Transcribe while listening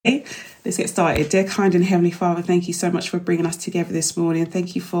Let's get started. Dear kind and Heavenly Father, thank you so much for bringing us together this morning.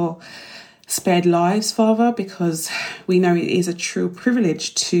 Thank you for spared lives, Father, because we know it is a true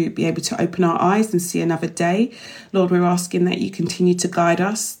privilege to be able to open our eyes and see another day. Lord, we're asking that you continue to guide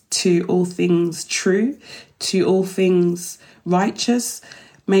us to all things true, to all things righteous.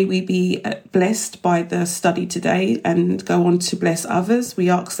 May we be blessed by the study today and go on to bless others. We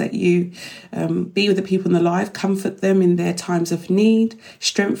ask that you be with the people in the life, comfort them in their times of need,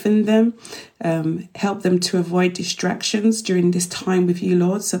 strengthen them, help them to avoid distractions during this time with you,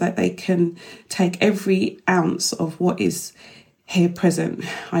 Lord, so that they can take every ounce of what is here present.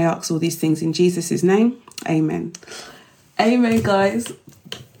 I ask all these things in Jesus' name. Amen. Amen, guys.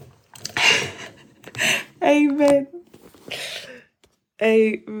 Amen.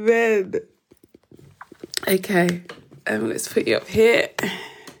 Amen. Okay, let's put you up here.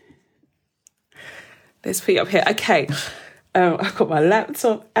 Okay, I've got my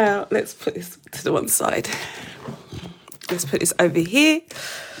laptop out. Let's put this to the one side. Let's put this over here.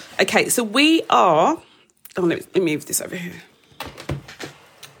 Okay, so we are... Oh, let me move this over here.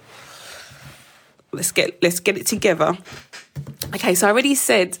 Let's get it together. Okay, so I already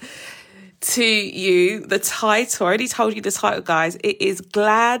said to you the title. I already told you the title, guys. It is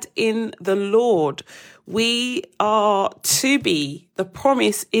Glad in the Lord. We are to be, the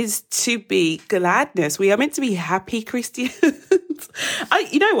promise is to be gladness. We are meant to be happy Christians.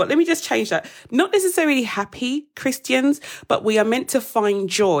 You know what? Let me just change that. Not necessarily happy Christians, but we are meant to find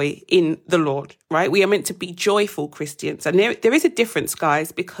joy in the Lord, right? We are meant to be joyful Christians. And there is a difference,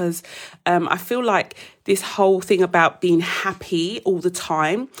 guys, because I feel like this whole thing about being happy all the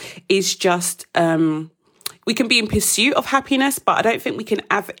time is just... we can be in pursuit of happiness, but I don't think we can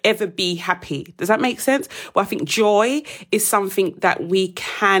ever be happy. Does that make sense? Well, I think joy is something that we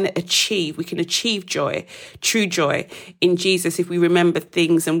can achieve. We can achieve joy, true joy in Jesus if we remember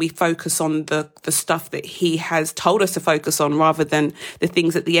things and we focus on the stuff that he has told us to focus on rather than the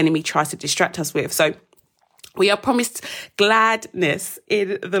things that the enemy tries to distract us with. So we are promised gladness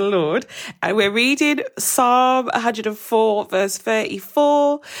in the Lord. And we're reading Psalm 104, verse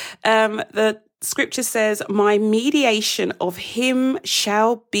 34. The Scripture says, my meditation of him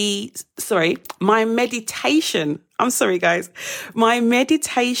shall be, my meditation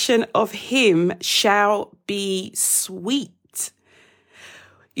of him shall be sweet.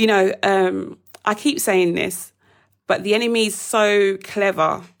 You know, I keep saying this, but the enemy is so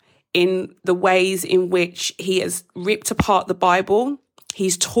clever in the ways in which he has ripped apart the Bible.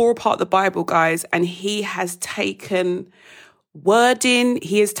 He's tore apart the Bible, guys, and he has taken wording,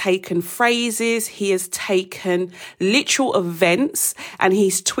 he has taken phrases, he has taken literal events and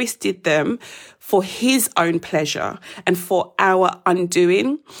he's twisted them for his own pleasure and for our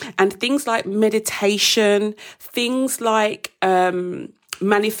undoing. And things like meditation, things like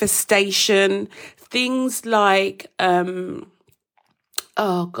manifestation, things like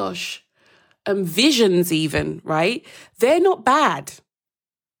visions even, right? They're not bad.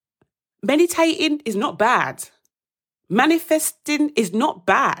 Meditating is not bad. Manifesting is not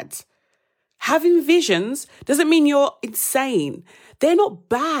bad. Having visions doesn't mean you're insane. They're not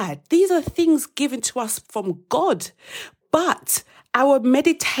bad. These are things given to us from God. But our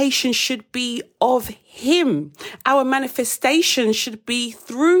meditation should be of him. Our manifestation should be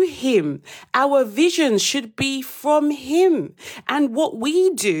through him. Our visions should be from him. And what we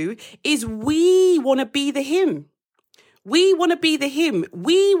do is we want to be the him. We want to be the him.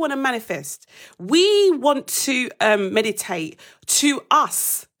 We want to manifest. We want to meditate to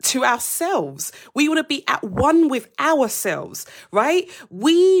us, to ourselves. We want to be at one with ourselves, right?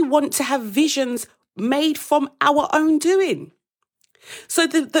 We want to have visions made from our own doing. So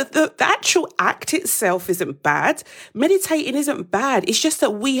the actual act itself isn't bad. Meditating isn't bad. It's just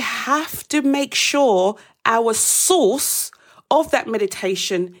that we have to make sure our source of that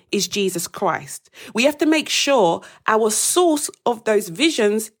meditation is Jesus Christ. We have to make sure our source of those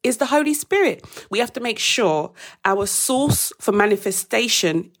visions is the Holy Spirit. We have to make sure our source for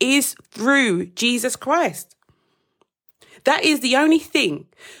manifestation is through Jesus Christ. That is the only thing.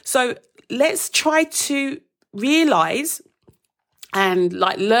 So let's try to realize and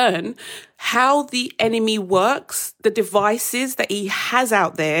learn how the enemy works, the devices that he has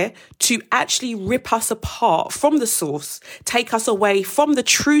out there to actually rip us apart from the source, take us away from the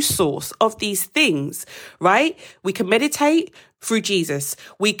true source of these things, right? We can meditate through Jesus.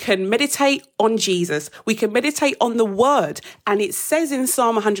 We can meditate on Jesus. We can meditate on the word. And it says in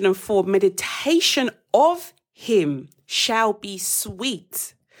Psalm 104, meditation of him shall be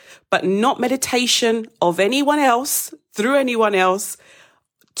sweet, but not meditation of anyone else, through anyone else,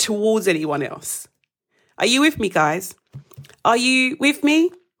 towards anyone else. Are you with me, guys? Are you with me?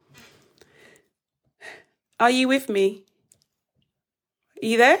 Are you with me? Are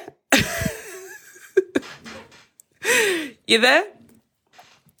you there? You there?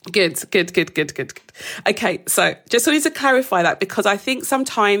 Good. Okay, so just wanted to clarify that, because I think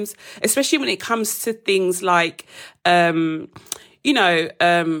sometimes, especially when it comes to things like, things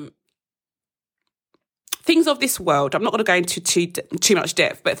of this world, I'm not going to go into too much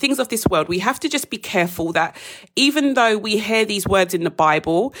depth, but things of this world, we have to just be careful that even though we hear these words in the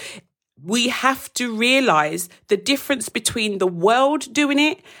Bible, we have to realize the difference between the world doing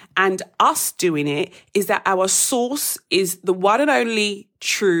it and us doing it is that our source is the one and only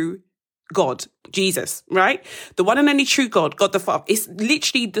true God, Jesus, right? The one and only true God, God the Father. It's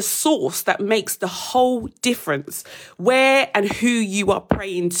literally the source that makes the whole difference where and who you are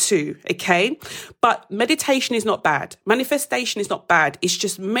praying to, okay? But meditation is not bad. Manifestation is not bad. It's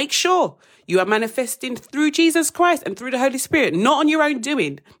just make sure you are manifesting through Jesus Christ and through the Holy Spirit, not on your own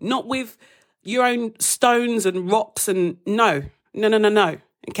doing, not with your own stones and rocks and no,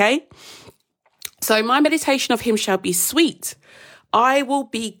 okay? So my meditation of him shall be sweet. I will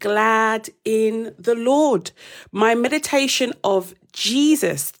be glad in the Lord. My meditation of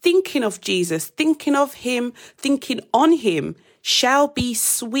Jesus, thinking of him, thinking on him, shall be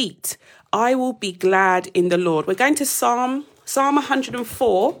sweet. I will be glad in the Lord. We're going to Psalm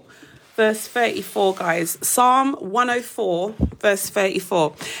 104, verse 34, guys. Psalm 104, verse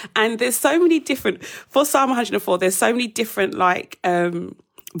 34. And there's so many different, for Psalm 104, there's so many different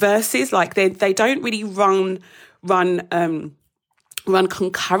verses, like they don't really run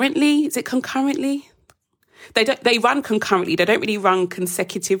concurrently. Is it concurrently? They run concurrently. They don't really run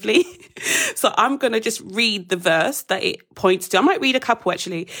consecutively. So I'm going to just read the verse that it points to. I might read a couple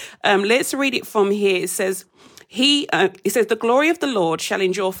actually. Let's read it from here. It says, it says, the glory of the Lord shall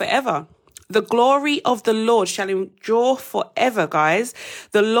endure forever. The glory of the Lord shall endure forever, guys.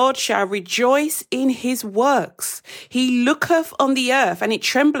 The Lord shall rejoice in his works. He looketh on the earth and it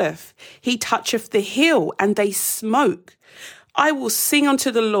trembleth. He toucheth the hill and they smoke. I will sing unto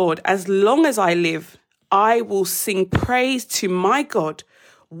the Lord as long as I live. I will sing praise to my God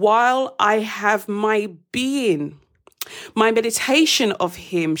while I have my being. My meditation of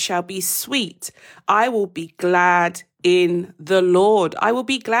him shall be sweet. I will be glad in the Lord. I will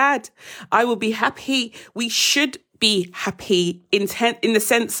be glad. I will be happy. We should be happy in the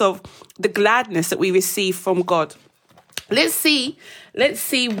sense of the gladness that we receive from God. Let's see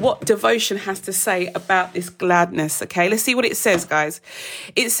what devotion has to say about this gladness. Okay, let's see what it says, guys.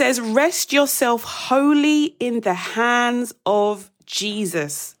 It says, rest yourself wholly in the hands of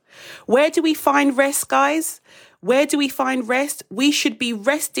Jesus. Where do we find rest, guys? Where do we find rest? We should be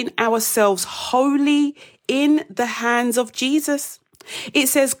resting ourselves wholly in the hands of Jesus. It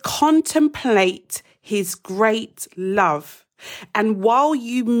says, contemplate his great love. And while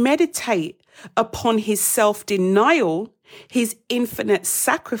you meditate upon his self-denial, his infinite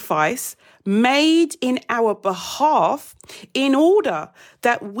sacrifice made in our behalf, in order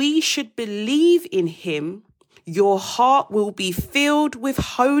that we should believe in him, your heart will be filled with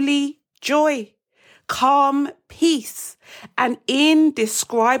holy joy, calm peace, and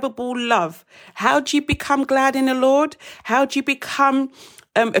indescribable love. How do you become glad in the Lord? How do you become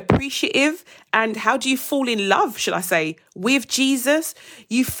appreciative? And how do you fall in love, should I say, with Jesus?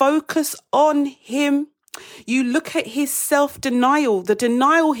 You focus on him. You look at his self-denial. The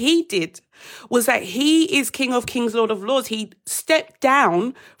denial he did was that he is King of Kings, Lord of Lords. He stepped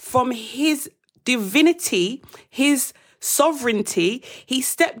down from his divinity, his sovereignty. He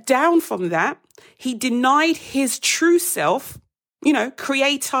stepped down from that. He denied his true self,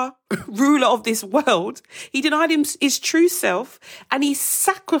 creator, ruler of this world. He denied his true self and he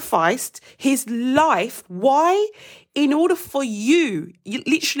sacrificed his life. Why? In order for you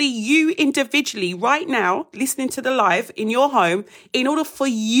individually right now, listening to the live in your home, in order for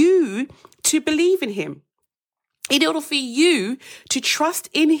you to believe in him, in order for you to trust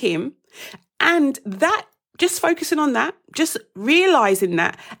in him, and that, just focusing on that, just realizing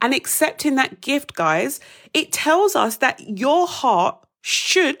that and accepting that gift, guys, it tells us that your heart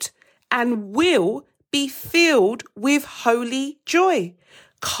should and will be filled with holy joy,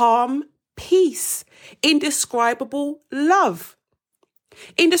 calm peace, indescribable love.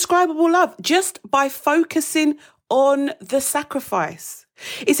 Indescribable love, just by focusing on the sacrifice.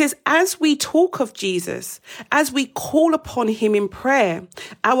 It says, as we talk of Jesus, as we call upon him in prayer,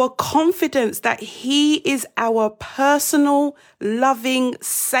 our confidence that he is our personal loving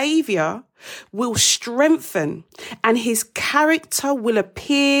savior will strengthen and his character will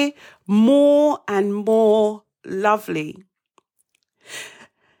appear more and more lovely.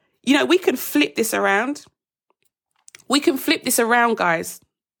 We can flip this around. We can flip this around, guys.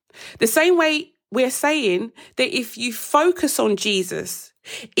 The same way we're saying that if you focus on Jesus,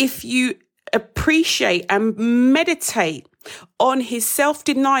 if you appreciate and meditate on his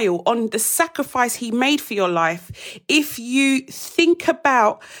self-denial, on the sacrifice he made for your life, if you think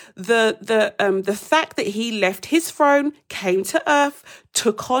about the fact that he left his throne, came to earth,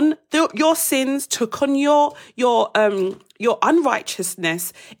 took on your sins, took on your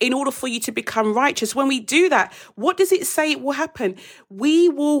unrighteousness in order for you to become righteous. When we do that, what does it say will happen? We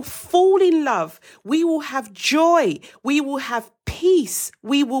will fall in love. We will have joy. We will have peace.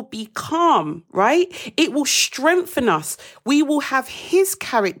 We will be calm, right? It will strengthen us. We will have his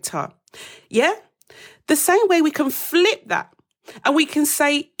character. Yeah? The same way we can flip that and we can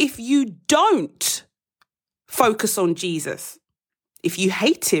say, if you don't focus on Jesus, if you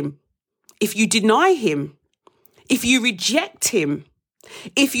hate him, if you deny him, if you reject him,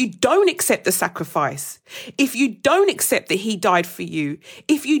 if you don't accept the sacrifice, if you don't accept that he died for you,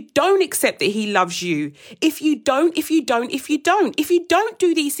 if you don't accept that he loves you, if you don't do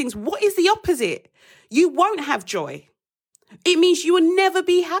these things, what is the opposite? You won't have joy. It means you will never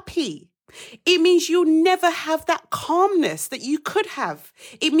be happy. It means you'll never have that calmness that you could have.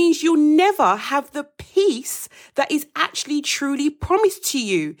 It means you'll never have the peace that is actually truly promised to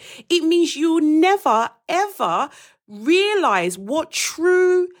you. It means you'll never, ever realize what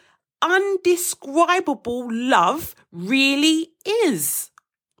true, undescribable love really is.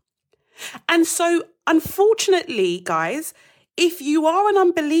 And so, unfortunately, guys, if you are an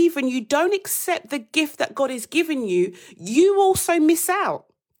unbeliever and you don't accept the gift that God has given you, you also miss out.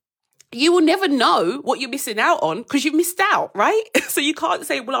 You will never know what you're missing out on because you've missed out, right? So you can't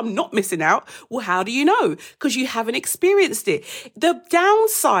say, well, I'm not missing out. Well, how do you know? Because you haven't experienced it. The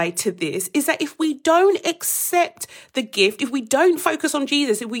downside to this is that if we don't accept the gift, if we don't focus on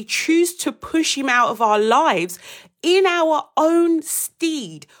Jesus, if we choose to push him out of our lives in our own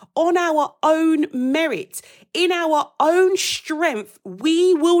stead, on our own merit, in our own strength,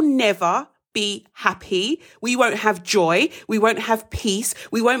 we will never be happy. We won't have joy. We won't have peace.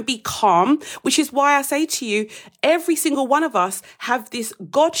 We won't be calm, which is why I say to you, every single one of us have this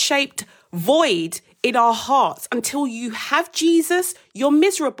God-shaped void in our hearts. Until you have Jesus, you're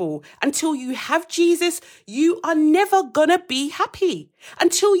miserable. Until you have Jesus, you are never gonna be happy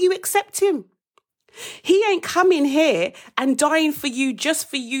until you accept him. He ain't coming here and dying for you just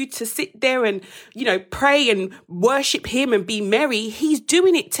for you to sit there and, pray and worship him and be merry. He's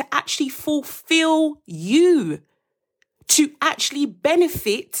doing it to actually fulfill you, to actually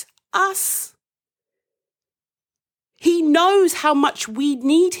benefit us. He knows how much we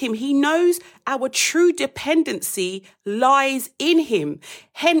need him. He knows our true dependency lies in him.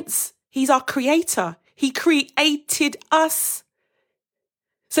 Hence, he's our creator. He created us.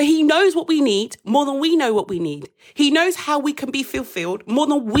 So he knows what we need more than we know what we need. He knows how we can be fulfilled more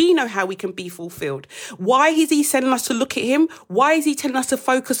than we know how we can be fulfilled. Why is he sending us to look at him? Why is he telling us to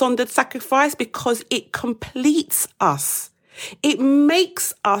focus on the sacrifice? Because it completes us. It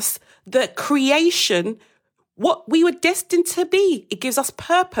makes us the creation what we were destined to be. It gives us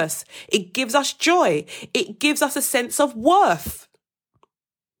purpose. It gives us joy. It gives us a sense of worth.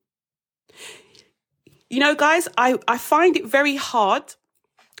 Guys, I find it very hard.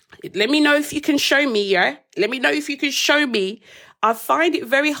 Let me know if you can show me, yeah? Let me know if you can show me. I find it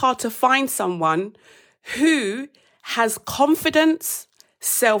very hard to find someone who has confidence,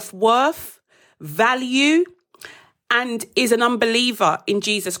 self-worth, value, and is an unbeliever in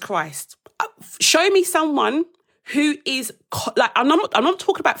Jesus Christ. Show me someone who is I'm not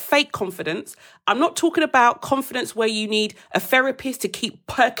talking about fake confidence. I'm not talking about confidence where you need a therapist to keep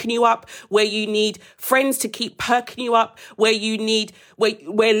perking you up, where you need friends to keep perking you up, where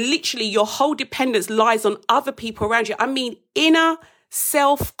literally your whole dependence lies on other people around you. I mean, inner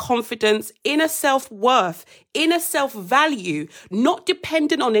self-confidence, inner self-worth, inner self-value, not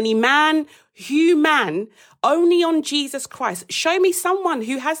dependent on any man, human, only on Jesus Christ. Show me someone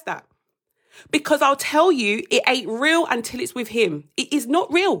who has that. Because I'll tell you, it ain't real until it's with him. It is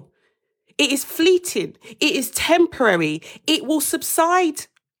not real. It is fleeting. It is temporary. It will subside.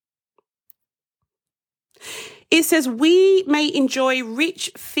 It says, we may enjoy rich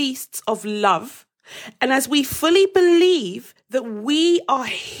feasts of love. And as we fully believe that we are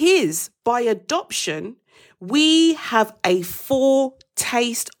his by adoption, we have a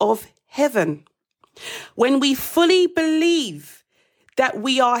foretaste of heaven. When we fully believe that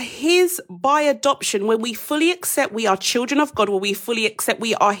we are his by adoption, when we fully accept we are children of God, when we fully accept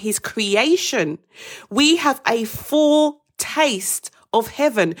we are his creation, we have a foretaste of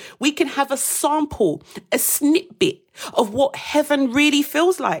heaven. We can have a sample, a snippet of what heaven really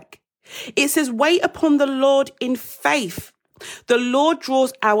feels like. It says, wait upon the Lord in faith. The Lord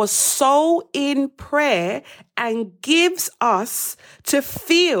draws our soul in prayer and gives us to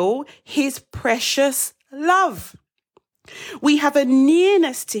feel his precious love. We have a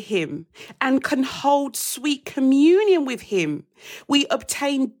nearness to him and can hold sweet communion with him. We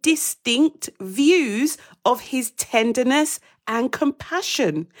obtain distinct views of his tenderness and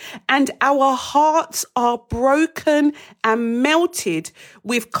compassion, and our hearts are broken and melted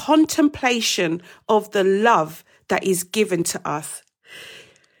with contemplation of the love that is given to us.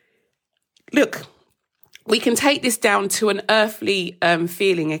 Look, we can take this down to an earthly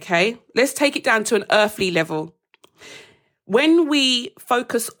feeling, okay? Let's take it down to an earthly level. When we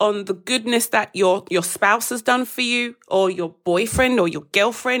focus on the goodness that your spouse has done for you, or your boyfriend or your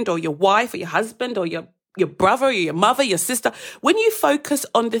girlfriend or your wife or your husband or your brother or your mother, your sister, when you focus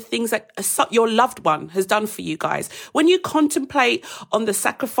on the things that your loved one has done for you guys, when you contemplate on the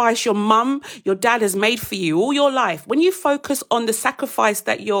sacrifice your mum, your dad has made for you all your life, when you focus on the sacrifice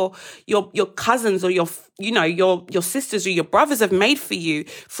that your cousins or your sisters or your brothers have made for you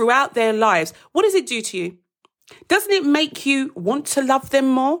throughout their lives, what does it do to you? Doesn't it make you want to love them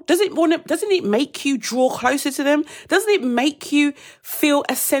more? Doesn't it make you draw closer to them? Doesn't it make you feel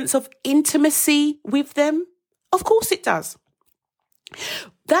a sense of intimacy with them? Of course it does.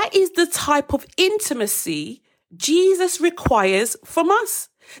 That is the type of intimacy Jesus requires from us.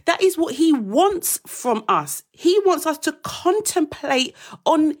 That is what he wants from us. He wants us to contemplate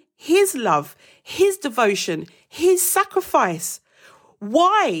on his love, his devotion, his sacrifice.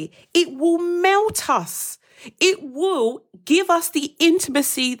 Why? It will melt us. It will give us the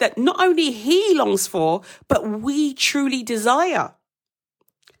intimacy that not only he longs for, but we truly desire.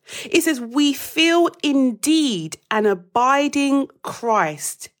 It says, we feel indeed an abiding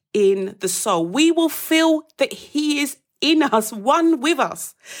Christ in the soul. We will feel that he is in us, one with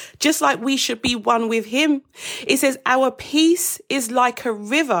us, just like we should be one with him. It says, our peace is like a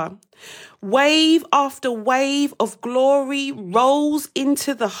river. Wave after wave of glory rolls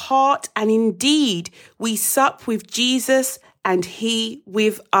into the heart, and indeed we sup with Jesus and he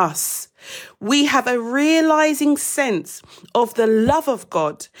with us. We have a realizing sense of the love of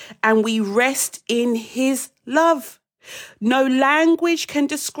God, and we rest in his love. No language can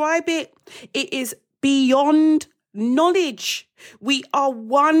describe it. It is beyond knowledge. We are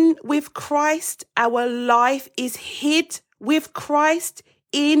one with Christ. Our life is hid with Christ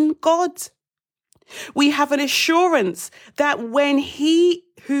in God. We have an assurance that when he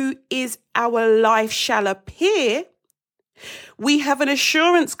who is our life shall appear, we have an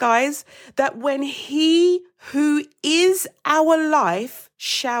assurance, guys, that when he who is our life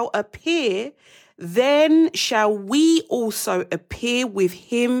shall appear, then shall we also appear with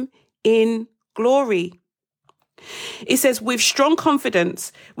him in glory. It says, with strong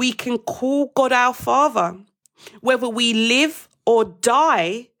confidence, we can call God our Father. Whether we live or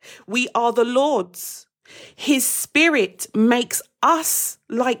die, we are the Lord's. His Spirit makes us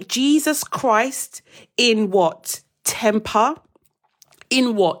like Jesus Christ in what? Temper,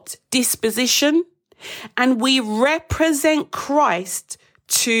 in what? Disposition. And we represent Christ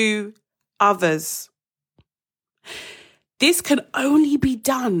to others. This can only be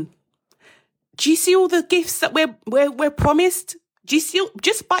done. Do you see all the gifts that we're promised? Do you see,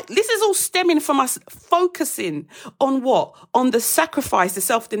 this is all stemming from us focusing on what? On the sacrifice, the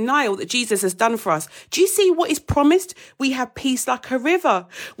self-denial that Jesus has done for us. Do you see what is promised? We have peace like a river.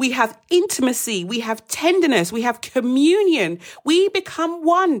 We have intimacy. We have tenderness. We have communion. We become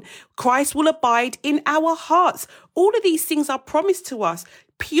one. Christ will abide in our hearts. All of these things are promised to us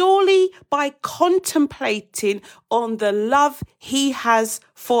purely by contemplating on the love he has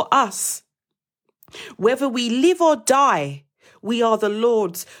for us. Whether we live or die, we are the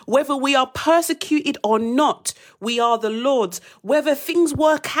Lord's. Whether we are persecuted or not, we are the Lord's. Whether things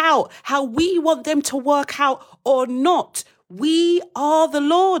work out how we want them to work out or not, we are the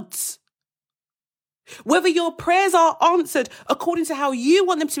Lord's. Whether your prayers are answered according to how you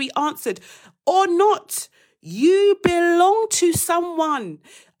want them to be answered or not, you belong to someone.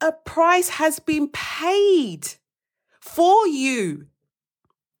 A price has been paid for you.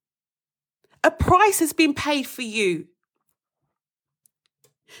 A price has been paid for you.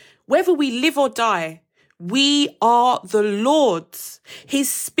 Whether we live or die, we are the Lord's.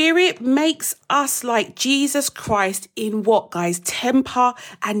 His Spirit makes us like Jesus Christ in what, guys? Temper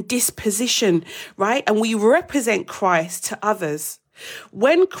and disposition, right? And we represent Christ to others.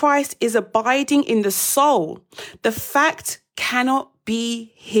 When Christ is abiding in the soul, the fact cannot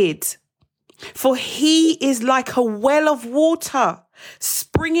be hid. For he is like a well of water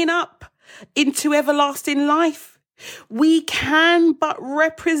springing up into everlasting life. We can but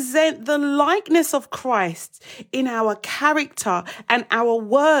represent the likeness of Christ in our character and our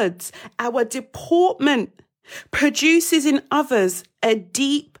words. Our deportment produces in others a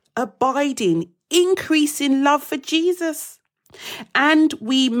deep, abiding, increasing love for Jesus. And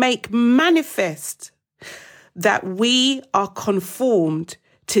we make manifest that we are conformed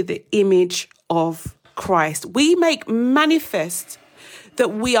to the image of Christ. We make manifest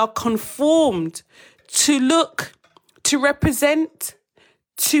that we are conformed to look, to represent,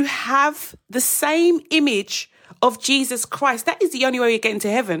 to have the same image of Jesus Christ. That is the only way you're getting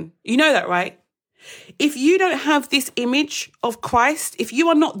to heaven. You know that, right? If you don't have this image of Christ, if you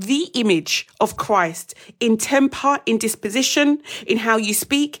are not the image of Christ in temper, in disposition, in how you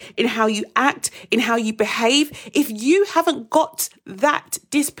speak, in how you act, in how you behave, if you haven't got that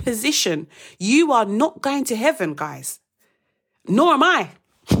disposition, you are not going to heaven, guys. Nor am I.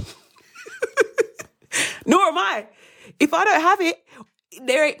 Nor am I. If I don't have it,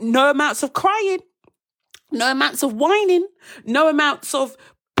 there ain't no amounts of crying, no amounts of whining, no amounts of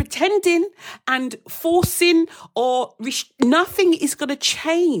pretending and forcing or nothing is going to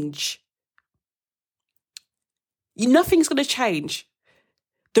change. Nothing's going to change.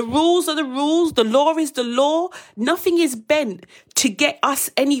 The rules are the rules. The law is the law. Nothing is bent to get us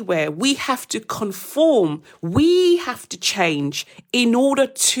anywhere. We have to conform. We have to change in order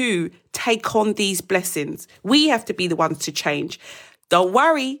to take on these blessings. We have to be the ones to change. Don't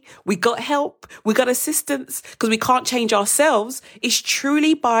worry. We got help. We got assistance because we can't change ourselves. It's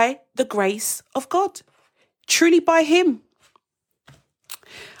truly by the grace of God. Truly by him.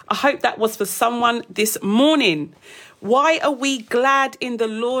 I hope that was for someone this morning. Why are we glad in the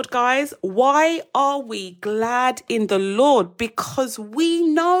Lord, guys? Why are we glad in the Lord? Because we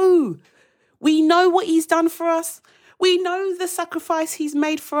know what he's done for us. We know the sacrifice he's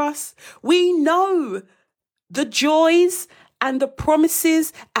made for us. We know the joys and the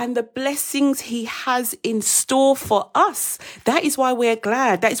promises and the blessings he has in store for us. That is why we're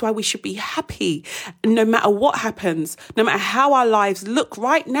glad. That is why we should be happy. No matter what happens, no matter how our lives look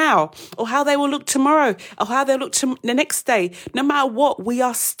right now, or how they will look tomorrow, or how they'll look the next day, no matter what, we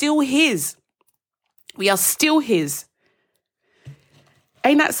are still his. We are still his.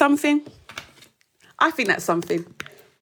 Ain't that something? I think that's something.